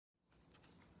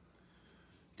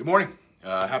Good morning.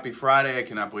 Happy Friday. I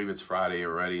cannot believe it's Friday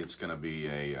already. It's going to be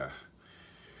a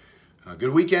good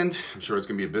weekend. I'm sure it's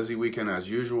going to be a busy weekend as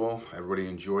usual. Everybody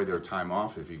enjoy their time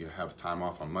off if you have time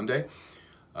off on Monday.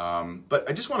 But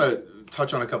I just want to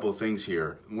touch on a couple of things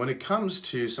here. When it comes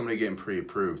to somebody getting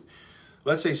pre-approved,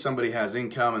 let's say somebody has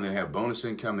income and they have bonus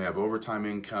income, they have overtime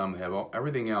income, they have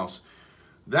everything else.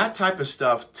 That type of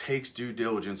stuff takes due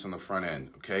diligence on the front end,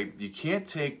 okay? You can't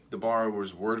take the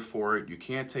borrower's word for it. You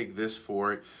can't take this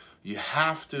for it. You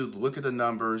have to look at the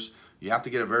numbers. You have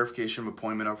to get a verification of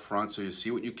appointment up front so you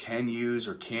see what you can use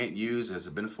or can't use. Has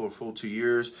it been for a full 2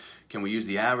 years? Can we use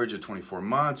the average of 24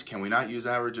 months? Can we not use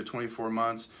average of 24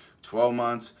 months, 12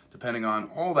 months, depending on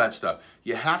all that stuff?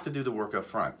 You have to do the work up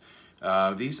front.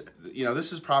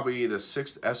 This is probably the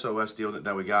 6th SOS deal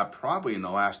that we got probably in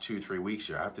the last 2-3 weeks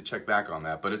here. I have to check back on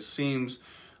that, but it seems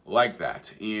like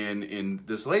that. In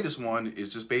this latest one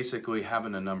is just basically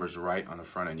having the numbers right on the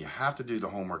front end. You have to do the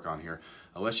homework on here,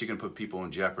 unless you can put people in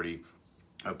jeopardy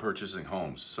of purchasing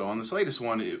homes. So on this latest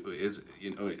one,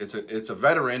 it's a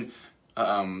veteran.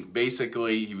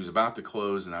 Basically, he was about to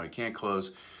close and now he can't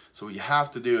close. So what you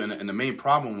have to do, and the main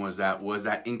problem was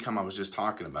that income I was just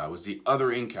talking about, was the other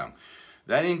income.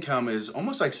 That income is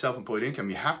almost like self-employed income.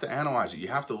 You have to analyze it. You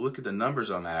have to look at the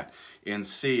numbers on that and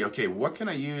see, okay, what can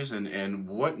I use and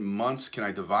what months can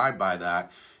I divide by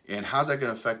that, and how's that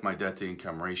going to affect my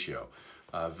debt-to-income ratio?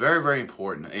 Very, very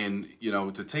important, and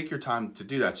to take your time to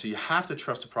do that. So you have to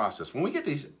trust the process. When we get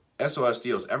these SOS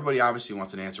deals, everybody obviously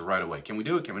wants an answer right away. Can we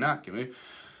do it? Can we not? Can we?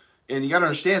 And you got to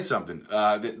understand something.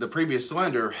 The previous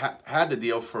lender had the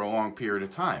deal for a long period of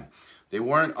time. They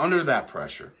weren't under that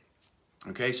pressure.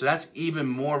 Okay, so that's even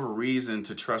more of a reason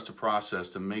to trust the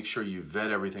process, to make sure you vet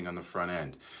everything on the front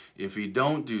end. If you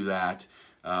don't do that,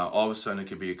 all of a sudden it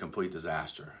could be a complete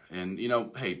disaster. And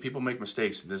hey, people make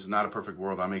mistakes. This is not a perfect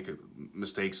world. I make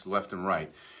mistakes left and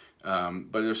right.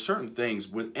 But there's certain things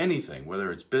with anything,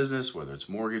 whether it's business, whether it's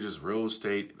mortgages, real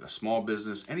estate, a small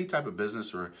business, any type of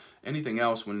business or anything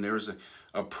else, when there's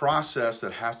a process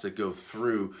that has to go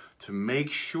through to make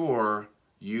sure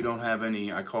you don't have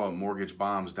any, I call it mortgage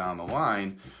bombs down the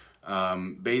line.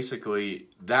 Basically,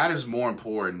 that is more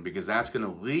important because that's going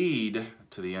to lead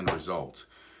to the end result.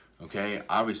 Okay,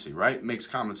 obviously, right? Makes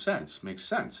common sense, makes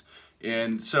sense.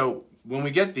 And so when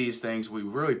we get these things, we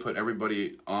really put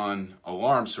everybody on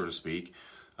alarm, so to speak.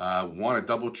 Want to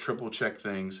double, triple check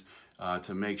things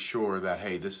to make sure that,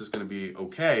 hey, this is going to be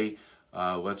okay.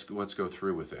 Let's go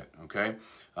through with it, okay?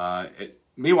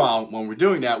 Meanwhile, when we're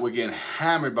doing that, we're getting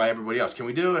hammered by everybody else. Can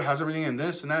we do it? How's everything in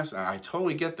this and that? I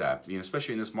totally get that,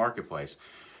 especially in this marketplace.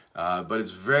 But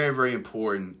it's very, very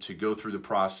important to go through the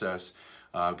process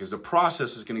because the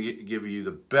process is going to give you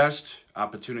the best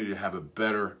opportunity to have a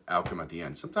better outcome at the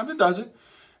end. Sometimes it doesn't,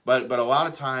 but a lot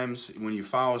of times when you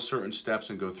follow certain steps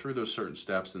and go through those certain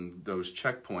steps and those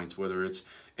checkpoints, whether it's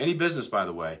any business, by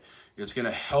the way, it's going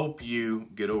to help you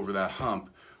get over that hump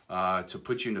to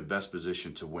put you in the best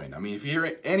position to win. I mean, if you're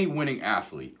any winning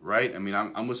athlete, right? I mean,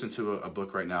 I'm listening to a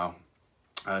book right now.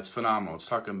 It's phenomenal. It's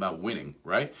talking about winning,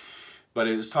 right? But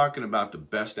it's talking about the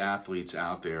best athletes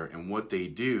out there and what they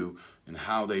do and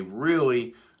how they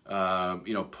really,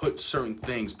 put certain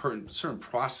things, certain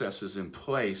processes in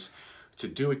place to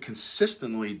do it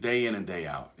consistently day in and day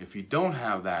out. If you don't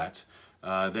have that,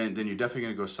 then you're definitely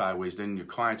going to go sideways. Then your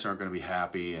clients aren't going to be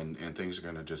happy, and things are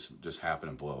going to just happen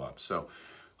and blow up. So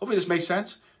hopefully this makes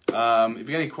sense. If you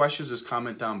got any questions, just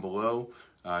comment down below.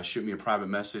 Shoot me a private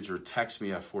message or text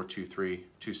me at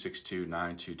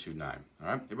 423-262-9229. All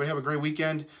right, everybody have a great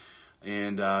weekend,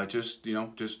 and just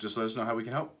let us know how we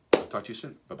can help. I'll talk to you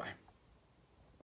soon. Bye-bye.